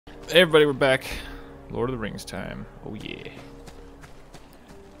Everybody, we're back. Lord of the Rings time. Oh yeah.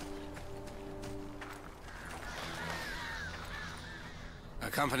 A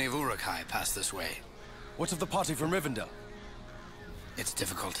company of Uruk-hai passed this way. What of the party from Rivendell? It's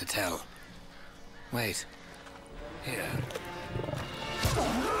difficult to tell. Wait. Here.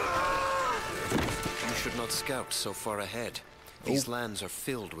 You should not scout so far ahead. These lands are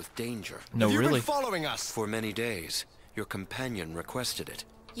filled with danger. No, Have you really. been following us? For many days, your companion requested it.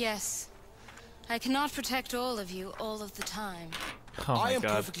 Yes. I cannot protect all of you all of the time. Oh I my am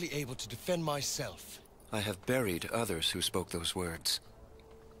god. perfectly able to defend myself. I have buried others who spoke those words.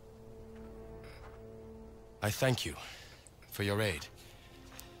 I thank you for your aid.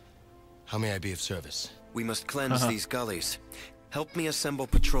 How may I be of service? We must cleanse these gullies. Help me assemble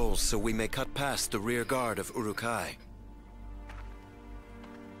patrols so we may cut past the rear guard of Uruk-hai.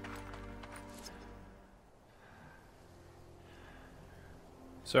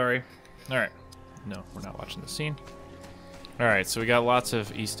 Sorry. Alright. No, we're not watching the scene. Alright, so we got lots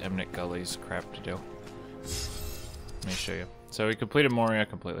of East Emnet gullies crap to do. Let me show you. So we completed Moria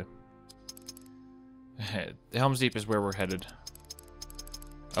completely. Helm's Deep is where we're headed.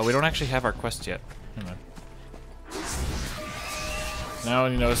 Oh, we don't actually have our quest yet. Never mind. Now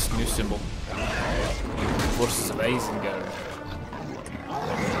you notice new symbol. Forces of Isengard.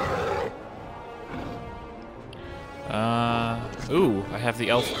 Ooh, I have the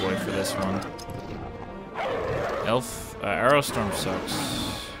elf boy for this one. Elf, Arrowstorm sucks.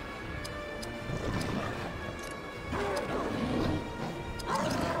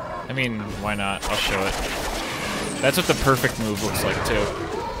 I mean, why not? I'll show it. That's what the perfect move looks like, too.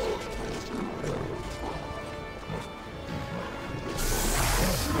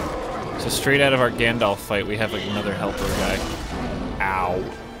 So straight out of our Gandalf fight, we have like another helper guy. Ow.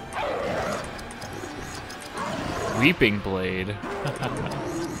 Weeping Blade.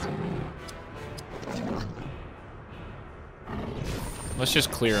 Let's just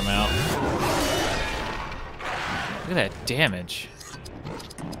clear him out. Look at that damage.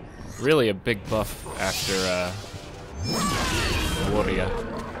 Really a big buff after Moria.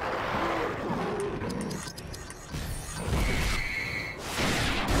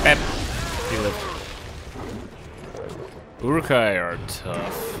 Bam! He lived. Uruk-hai are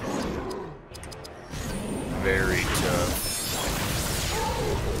tough. Very tough.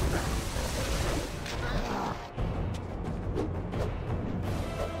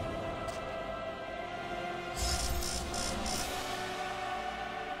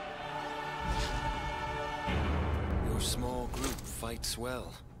 Your small group fights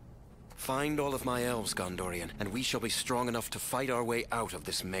well. Find all of my elves, Gondorian, and we shall be strong enough to fight our way out of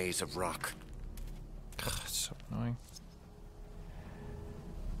this maze of rock. Ugh, it's so annoying.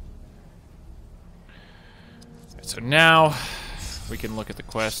 So now we can look at the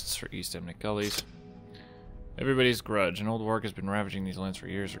quests for East Emnet Gullies. Everybody's grudge. An old warg has been ravaging these lands for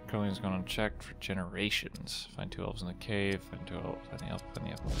years. Their clothing has gone unchecked for generations. Find 2 elves in the cave. Find 2 elves. Find the elf. Find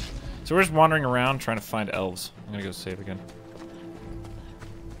the elf. So we're just wandering around trying to find elves. I'm gonna go save again.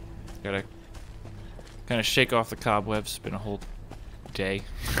 Gotta kind of shake off the cobwebs. It's been a whole day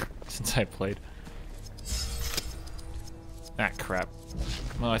since I played. Ah, crap.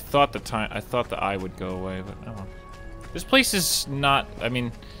 Well, I thought the eye would go away, but oh well. This place is not. I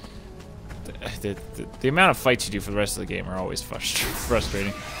mean, the amount of fights you do for the rest of the game are always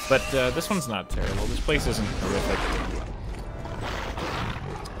frustrating. But this one's not terrible. This place isn't horrific.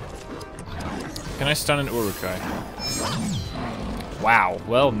 Can I stun an Uruk-hai? Wow.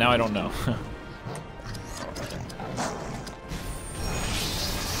 Well, now I don't know.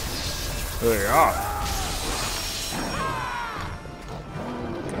 There you are.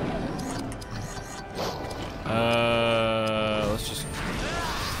 Let's just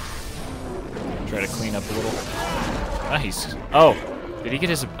try to clean up a little. Nice. Oh, did he get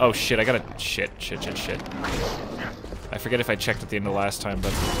his? Oh shit! I gotta shit. I forget if I checked at the end of last time,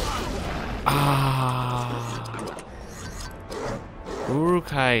 but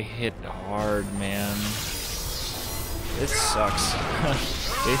Uruk-hai hit hard, man. This sucks.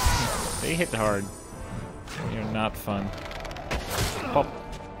 they hit hard. They're not fun. Pop.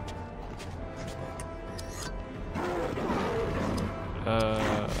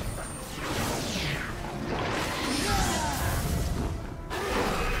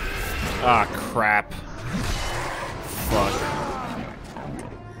 Ah, crap. Fuck.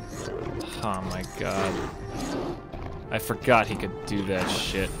 Oh my god. I forgot he could do that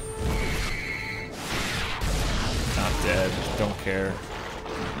shit. Not dead. Don't care.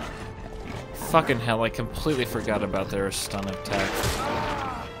 Fucking hell, I completely forgot about their stun attack.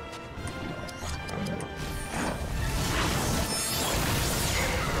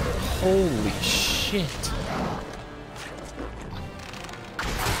 Holy shit.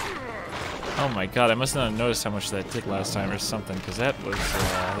 Oh my god, I must not have noticed how much that did last time or something, because that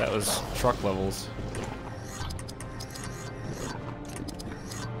was truck levels.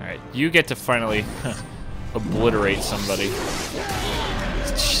 Alright, you get to finally obliterate somebody.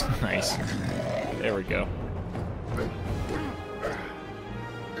 Nice. There we go.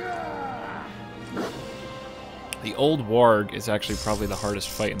 The old warg is actually probably the hardest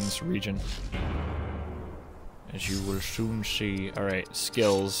fight in this region, as you will soon see. Alright,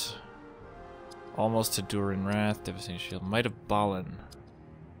 skills. Almost to Durin Wrath, Devastating Shield, Might of Balin.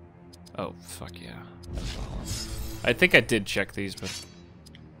 Oh, fuck yeah. I think I did check these, but...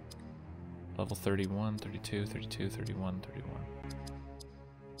 Level 31, 32, 32, 31, 31.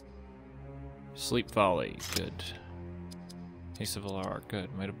 Sleep Volley, good. Haste of Valar,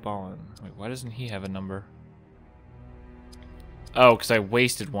 good. Might of Balin. Wait, why doesn't he have a number? Oh, because I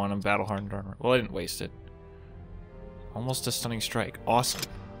wasted one on Battle Hardened Armor. Well, I didn't waste it. Almost a Stunning Strike. Awesome.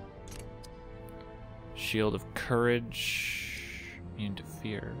 Shield of Courage. Immune to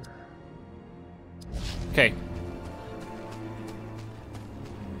Fear. Okay.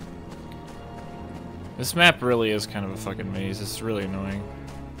 This map really is kind of a fucking maze. It's really annoying.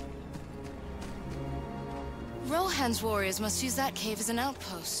 Rohan's warriors must use that cave as an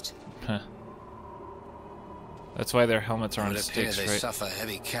outpost. Huh. That's why their helmets are on It would appear sticks, they right? suffer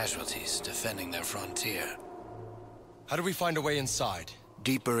heavy casualties defending their frontier. How do we find a way inside?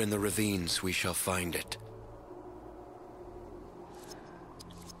 Deeper in the ravines, we shall find it.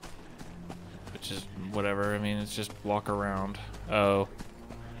 Which is whatever. I mean, it's just walk around. Oh.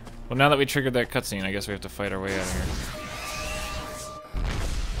 Well, now that we triggered that cutscene, I guess we have to fight our way out of here.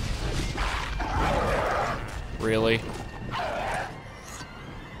 Really?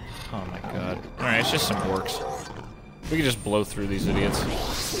 Oh my god. Alright, it's just some orcs. We can just blow through these idiots.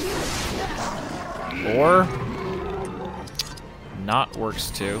 Or... not works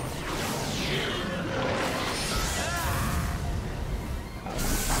too.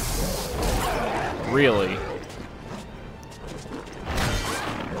 Really?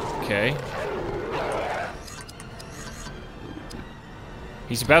 Okay.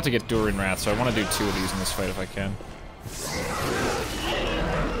 He's about to get Durin Wrath, so I want to do 2 of these in this fight if I can.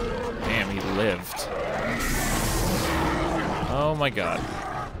 Damn, he lived. Oh my god.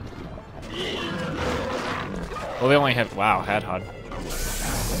 Well, they only have... Wow, Hadhod.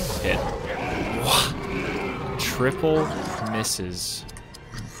 Hit. Triple misses.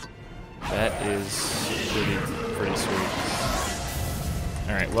 That is pretty sweet.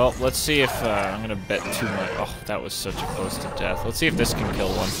 Alright, well, let's see if... I'm gonna bet too much. Oh, that was such a close to death. Let's see if this can kill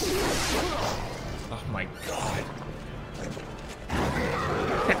one. Oh my god.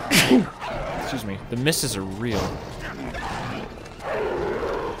 Excuse me. The misses are real.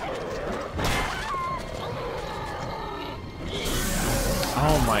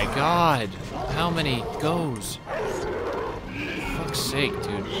 Oh my god. How many goes? For fuck's sake,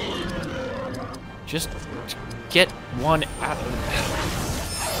 dude. Just get one out of...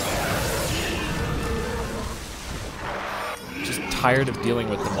 Just tired of dealing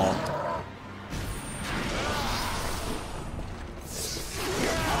with them all.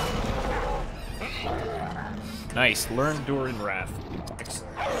 Nice. Learn Durin Wrath.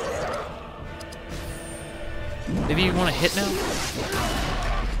 Excellent. Maybe you want to hit now?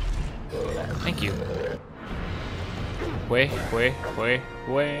 Thank you. Way.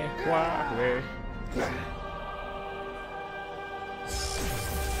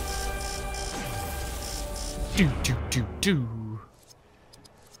 Do.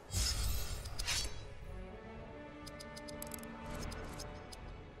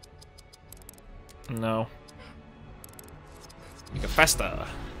 No. Make it faster.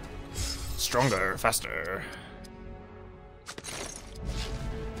 Stronger, faster.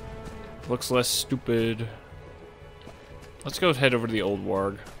 Looks less stupid. Let's go head over to the old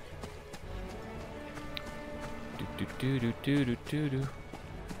warg. Do.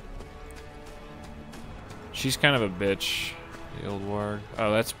 She's kind of a bitch, the old warg.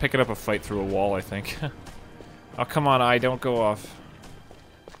 Oh, that's picking up a fight through a wall, I think. Oh, come on, don't go off.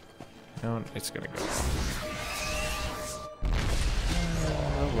 No, it's gonna go off.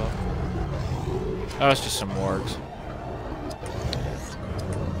 Oh, well. Oh, it's just some wargs.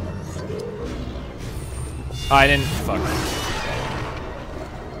 Oh, I didn't. Fuck.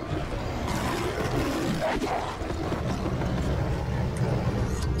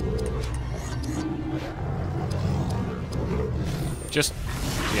 Just,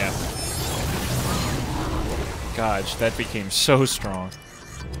 yeah. Gosh, that became so strong.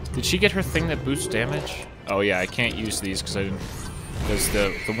 Did she get her thing that boosts damage? Oh yeah, I can't use these because I didn't because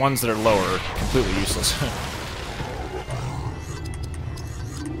the ones that are lower are completely useless.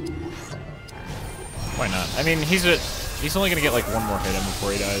 Why not? I mean, he's only gonna get like one more hit in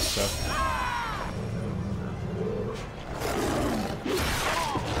before he dies, so.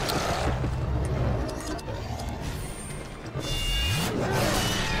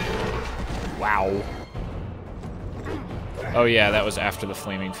 Wow. Oh yeah, that was after the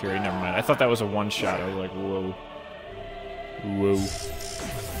Flaming Fury. Never mind. I thought that was a one-shot. I was like, whoa. Whoa.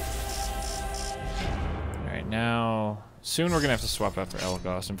 Alright, now... Soon we're gonna have to swap out for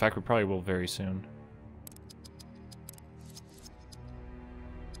Elagos. In fact, we probably will very soon.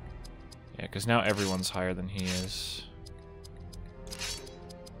 Yeah, because now everyone's higher than he is.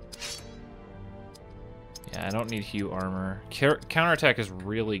 Yeah, I don't need Hue armor. Counterattack is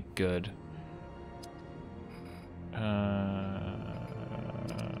really good.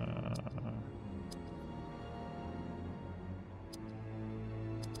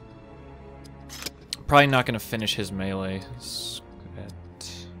 Probably not going to finish his melee.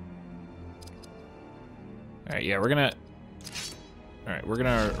 Alright, yeah, we're gonna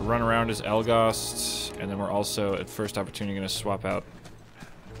run around as Elgost, and then we're also, at first opportunity, gonna swap out.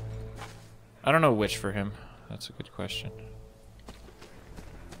 I don't know which for him. That's a good question.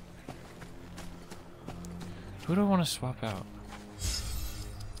 Who do I want to swap out?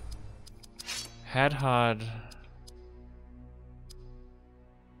 Hadhod.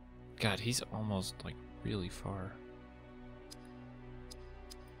 God, he's almost, like, really far.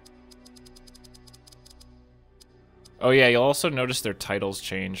 Oh yeah, you'll also notice their titles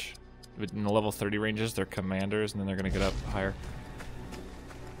change. In the level 30 ranges, they're commanders, and then they're gonna get up higher.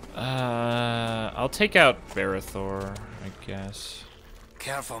 I'll take out Varathor, I guess.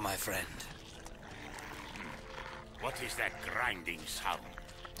 Careful, my friend. What is that grinding sound?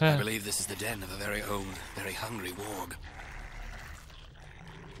 I believe this is the den of a very old, very hungry warg.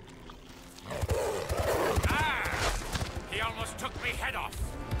 Ah! He almost took me head off.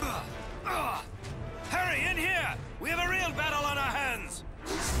 Hurry, in here! We have a real battle on our hands!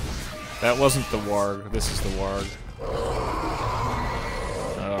 That wasn't the warg. This is the warg.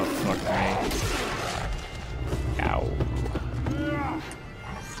 Oh, fuck me. Ow.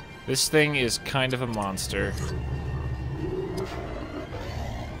 This thing is kind of a monster.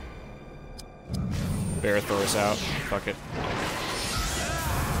 Varathor's out. Fuck it.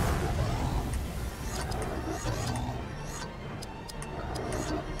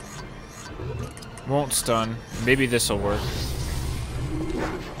 Won't stun. Maybe this'll work.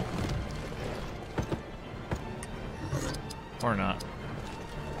 Or not.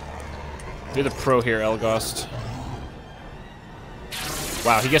 You're the pro here, Elgost.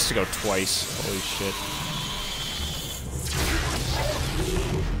 Wow, he gets to go twice. Holy shit.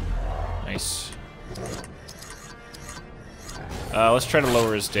 Nice. Let's try to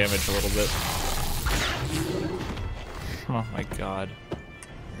lower his damage a little bit. Oh my god.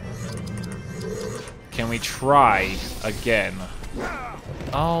 Can we try again?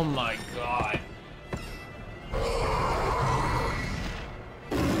 Oh my god.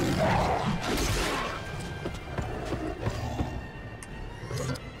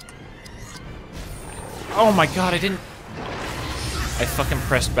 Oh my god, I didn't... I fucking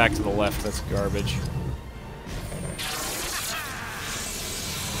pressed back to the left, that's garbage.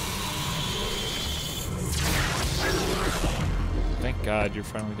 Thank god you're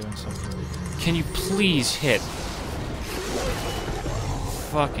finally doing something. Can you please hit?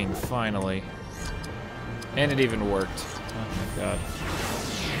 Fucking finally. And it even worked. Oh my god.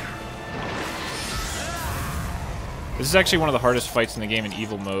 This is actually one of the hardest fights in the game in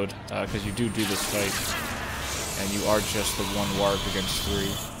evil mode, because you do this fight, and you are just the one warg against 3.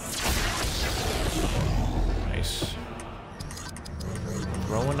 Nice.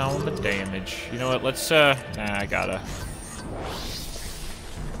 Throwing on the damage. You know what, let's, nah, I gotta.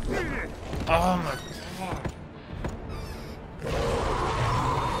 Oh my god.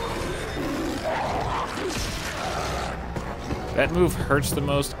 That move hurts the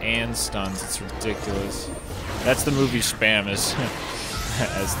most and stuns. It's ridiculous. That's the move you spam as,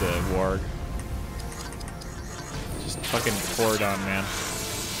 as the warg. Just fucking pour it on, man.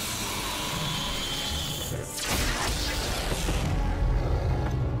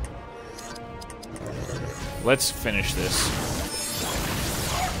 Let's finish this.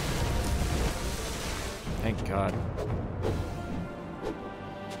 Thank God.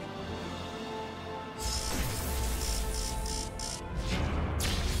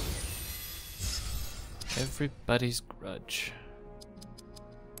 Everybody's grudge.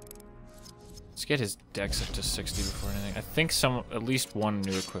 Let's get his dex up to 60 before anything. I think at least one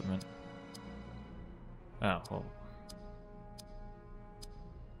new equipment. Oh, well.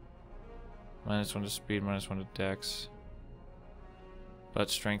 -1 to speed, -1 to dex. But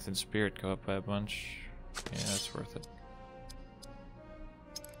strength and spirit go up by a bunch. Yeah, that's worth it.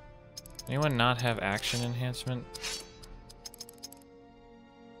 Anyone not have action enhancement?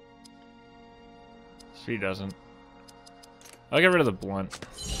 She doesn't. I'll get rid of the blunt.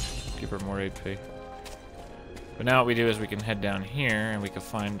 Give her more AP. But now what we do is we can head down here and we can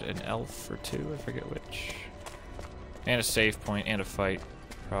find an elf or two, I forget which. And a save point and a fight,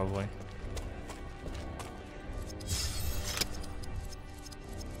 probably.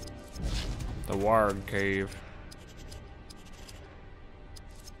 The Warg Cave.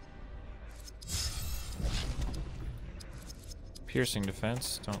 Piercing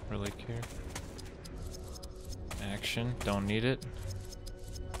defense, don't really care. Action, don't need it.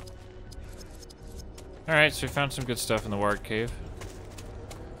 Alright, so we found some good stuff in the Warg Cave.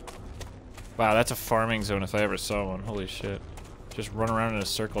 Wow, that's a farming zone if I ever saw one. Holy shit. Just run around in a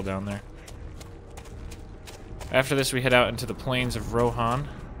circle down there. After this, we head out into the plains of Rohan.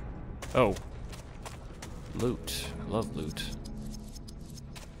 Oh. Loot. I love loot.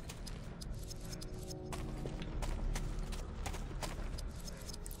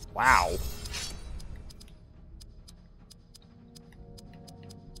 Wow.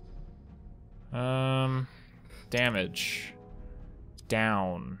 Damage.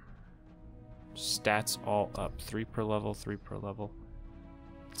 Down. Stats all up. 3 per level, 3 per level.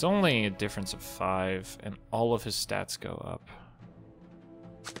 It's only a difference of 5, and all of his stats go up.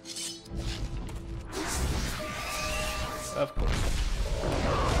 Of course.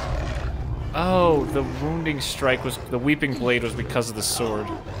 Oh, the wounding strike was... The weeping blade was because of the sword.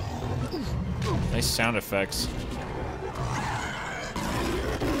 Nice sound effects.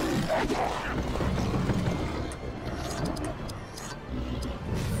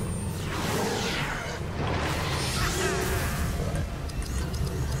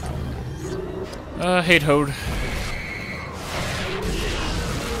 Hate Hode.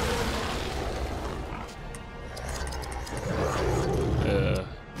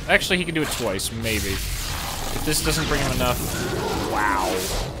 Actually, he can do it twice, maybe. If this doesn't bring him enough... Wow.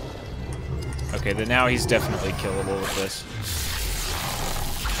 Okay, then now he's definitely killable with this.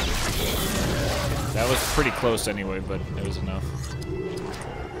 That was pretty close anyway, but it was enough.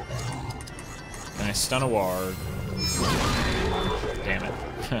 Can I stun a ward? Damn it.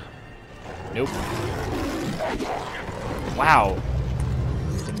 Nope. Wow.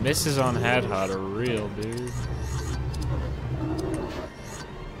 The misses on Hadhot are real, dude.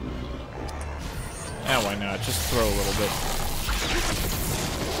 Ah, why not? Just throw a little bit.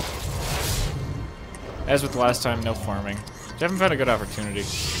 As with last time, no farming. Just haven't found a good opportunity.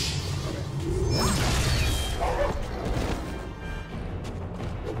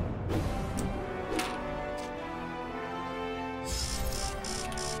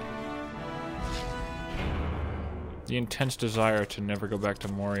 The intense desire to never go back to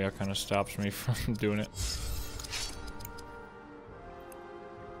Moria kind of stops me from doing it.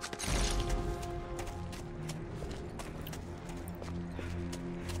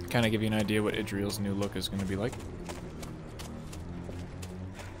 Kind of give you an idea what Idriel's new look is going to be like.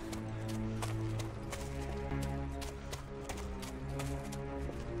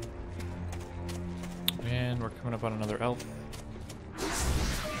 And we're coming up on another elf.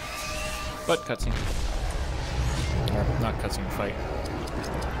 But cutscene. Or not cutscene, fight.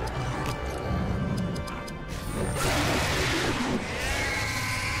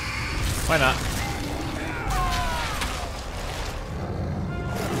 Why not?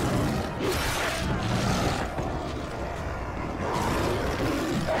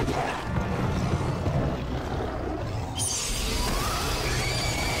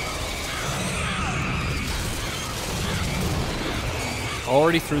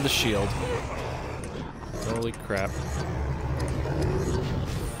 Already through the shield. Holy crap.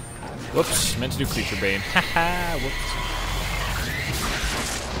 Whoops, meant to do Creature Bane. Haha, whoops.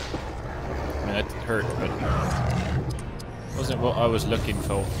 I mean, that hurt, but wasn't what I was looking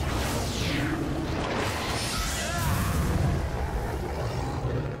for.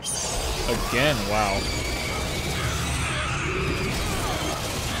 Again, wow.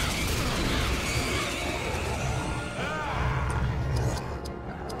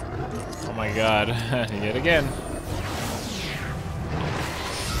 Oh my god, yet again.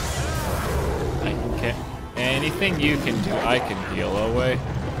 Anything you can do, I can heal away.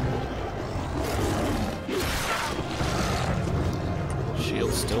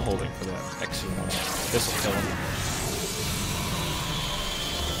 Shield's still holding for that. Excellent. This'll kill him.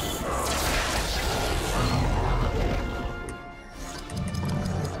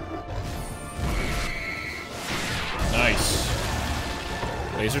 Nice.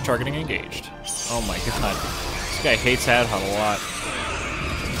 Laser targeting engaged. Oh my god. This guy hates Hadhot a lot.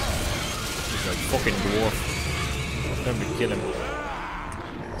 He's like fucking dwarf. Time to kill him.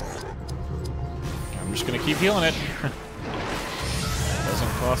 I'm just gonna keep healing it.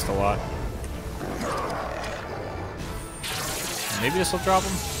 Doesn't cost a lot. Maybe this will drop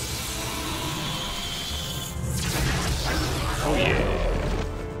him. Oh yeah.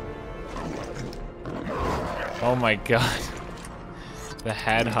 Oh my god. The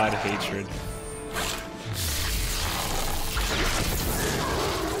Hadhot hatred.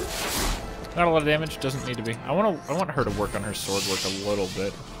 Not a lot of damage, doesn't need to be. I want her to work on her sword work a little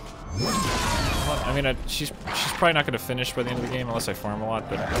bit. I mean, she's probably not going to finish by the end of the game unless I farm a lot,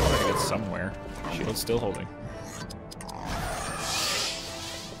 but I want her to get somewhere. Shield's still holding.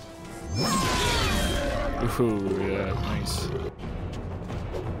 Ooh, yeah, nice.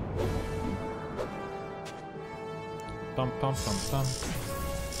 Bum, bum, bum, bum.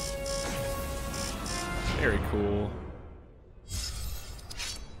 Very cool.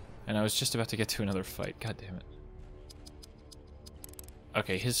 And I was just about to get to another fight. God damn it.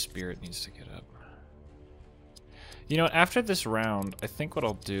 Okay, his spirit needs to get up. You know, after this round, I think what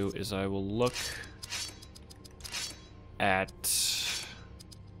I'll do is I will look at...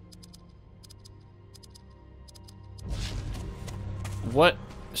 what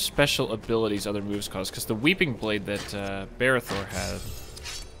special abilities other moves cause, because the Weeping Blade that Barithor had,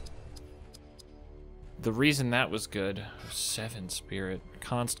 the reason that was good, 7 spirit,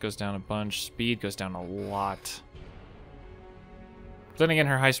 const goes down a bunch, speed goes down a lot. Then again,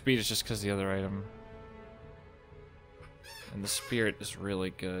 her high speed is just because the other item, and the spirit is really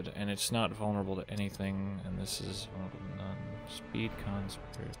good, and it's not vulnerable to anything, and this is vulnerable to none. Speed, con,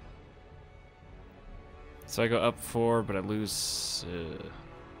 spirit. So I go up 4, but I lose...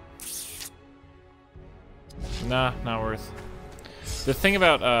 Nah, not worth. The thing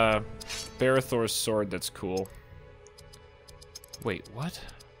about Barithor's sword that's cool... Wait, what?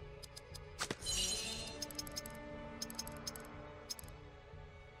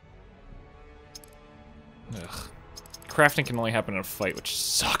 Ugh. Crafting can only happen in a fight, which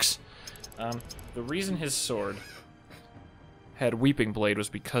sucks. The reason his sword had Weeping Blade was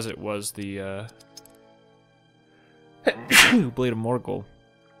because it was the... Blade of Morgul.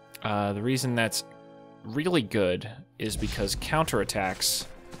 The reason that's really good is because counterattacks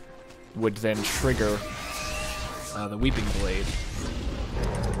would then trigger the Weeping Blade.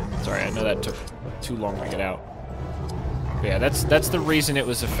 Sorry, I know that took too long to get out. But yeah, that's the reason it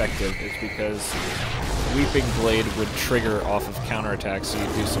was effective, is because Weeping Blade would trigger off of counterattacks, so you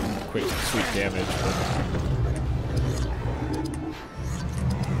do some quick, sweet damage.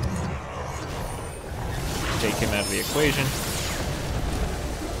 Take him out of the equation.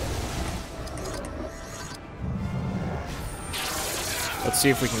 Let's see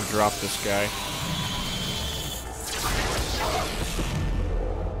if we can drop this guy.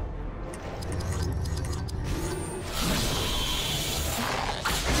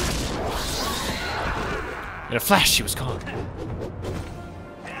 In a flash, she was gone.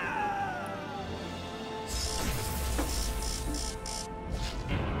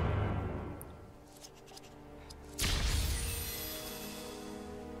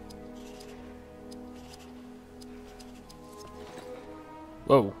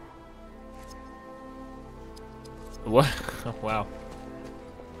 Whoa. What? Oh, wow.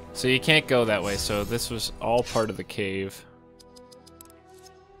 So you can't go that way, so this was all part of the cave.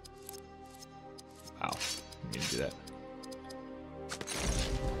 Wow. I need to do that.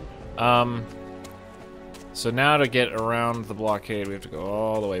 So now to get around the blockade, we have to go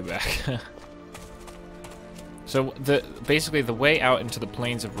all the way back. So basically the way out into the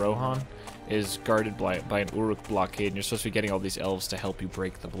plains of Rohan is guarded by an Uruk blockade, and you're supposed to be getting all these elves to help you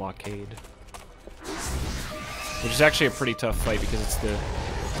break the blockade. Which is actually a pretty tough fight, because it's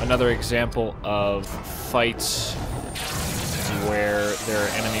another example of fights where there are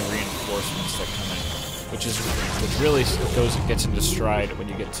enemy reinforcements that come in. Which really gets into stride when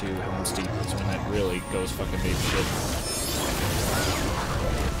you get to Helm's Deep. That's when that really goes fucking ape shit.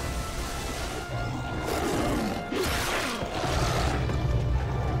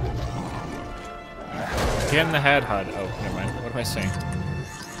 Again, the Hadhot. Oh, never mind. What am I saying?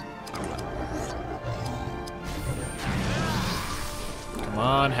 Come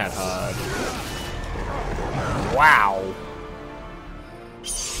on, Hadhot. Wow.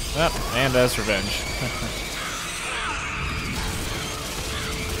 Oh, and as revenge.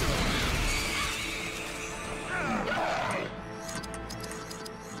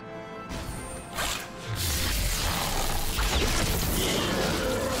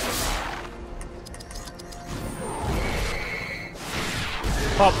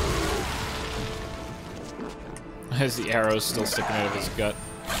 Pop! As the arrow's still sticking out of his gut.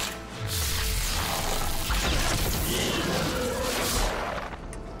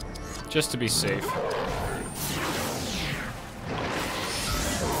 Just to be safe.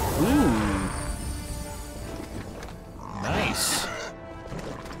 Ooh. Nice.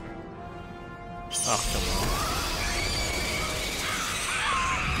 Oh, come on.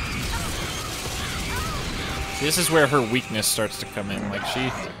 See, this is where her weakness starts to come in. Like,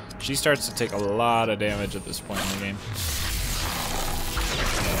 she starts to take a lot of damage at this point in the game.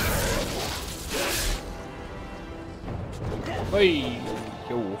 Hey,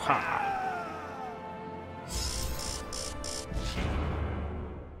 yo, ha.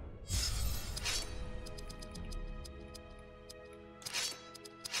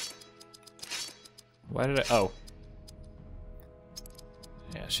 Why did I? Oh.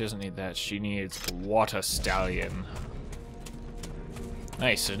 Yeah, she doesn't need that. She needs Water Stallion.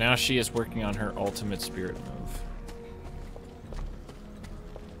 Nice, so now she is working on her ultimate spirit move.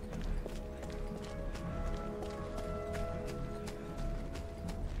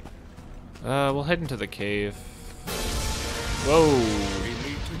 We'll head into the cave. Whoa! We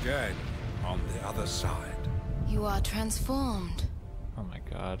meet again on the other side. You are transformed. Oh my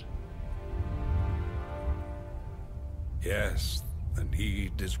god. Yes, the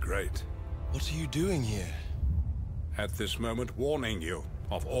need is great. What are you doing here? At this moment, warning you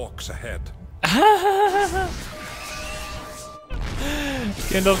of orcs ahead.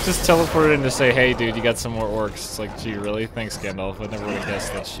 Gandalf just teleported in to say, hey dude, you got some more orcs. It's like, gee, really? Thanks, Gandalf. I never would have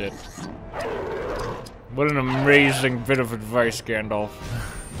guessed that shit. What an amazing bit of advice, Gandalf.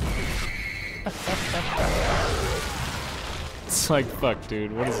 It's like, fuck,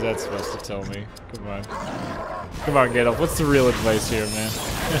 dude. What is that supposed to tell me? Come on. Come on, Gandalf. What's the real advice here, man?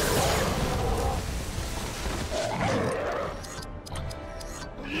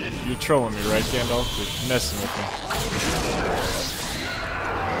 You're trolling me, right, Gandalf? You're messing with me.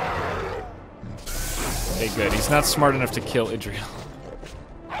 Hey, good. He's not smart enough to kill Idriel.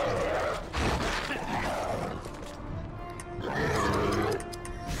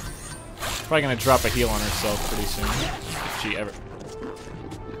 Probably gonna drop a heal on herself pretty soon. If she ever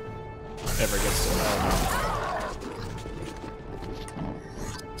gets to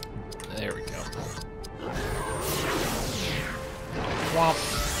There we go. Womp.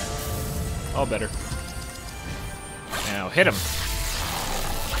 All better. Now hit him.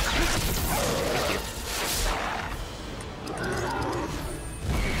 Thank you.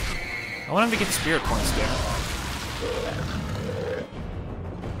 I want him to get spirit points down.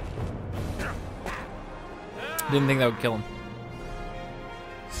 Didn't think that would kill him.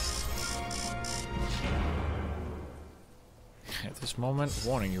 At this moment,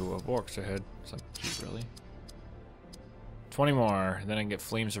 warning you of orcs ahead. It's like, gee, really? 20 more. Then I can get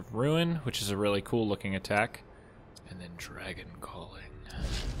Flames of Ruin, which is a really cool looking attack. And then Dragon Calling.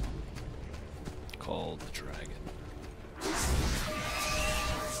 Call the dragon.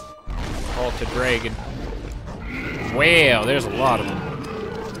 Call to dragon. Wow, there's a lot of them.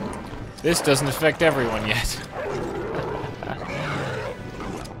 This doesn't affect everyone yet.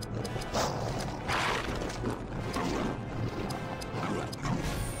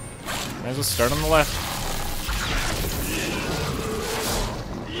 Might as well start on the left.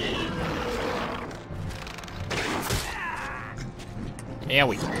 Yeah,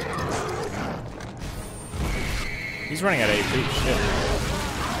 we. He's running out of AP. Shit.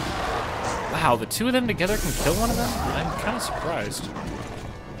 Wow, the two of them together can kill one of them? I'm kind of surprised.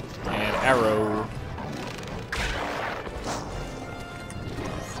 And arrow.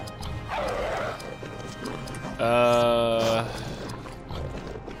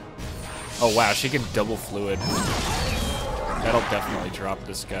 Oh wow, she can double fluid. That'll definitely drop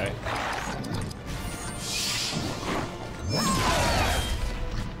this guy.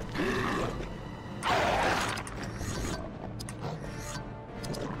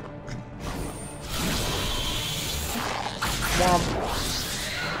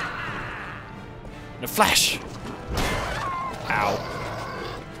 The flash! Ow.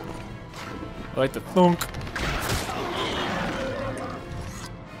 I like the thunk.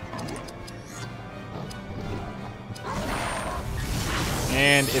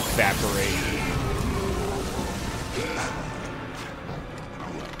 And evaporate.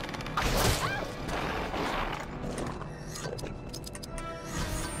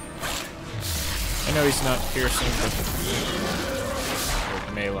 I know he's not piercing, but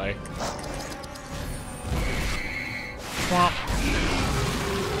melee. Swamp.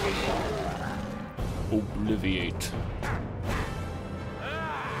 Obliviate.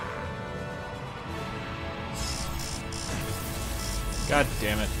 God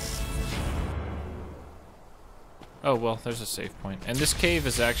damn it. Oh, well, there's a save point. And this cave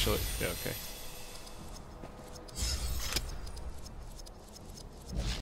is actually... Yeah, okay.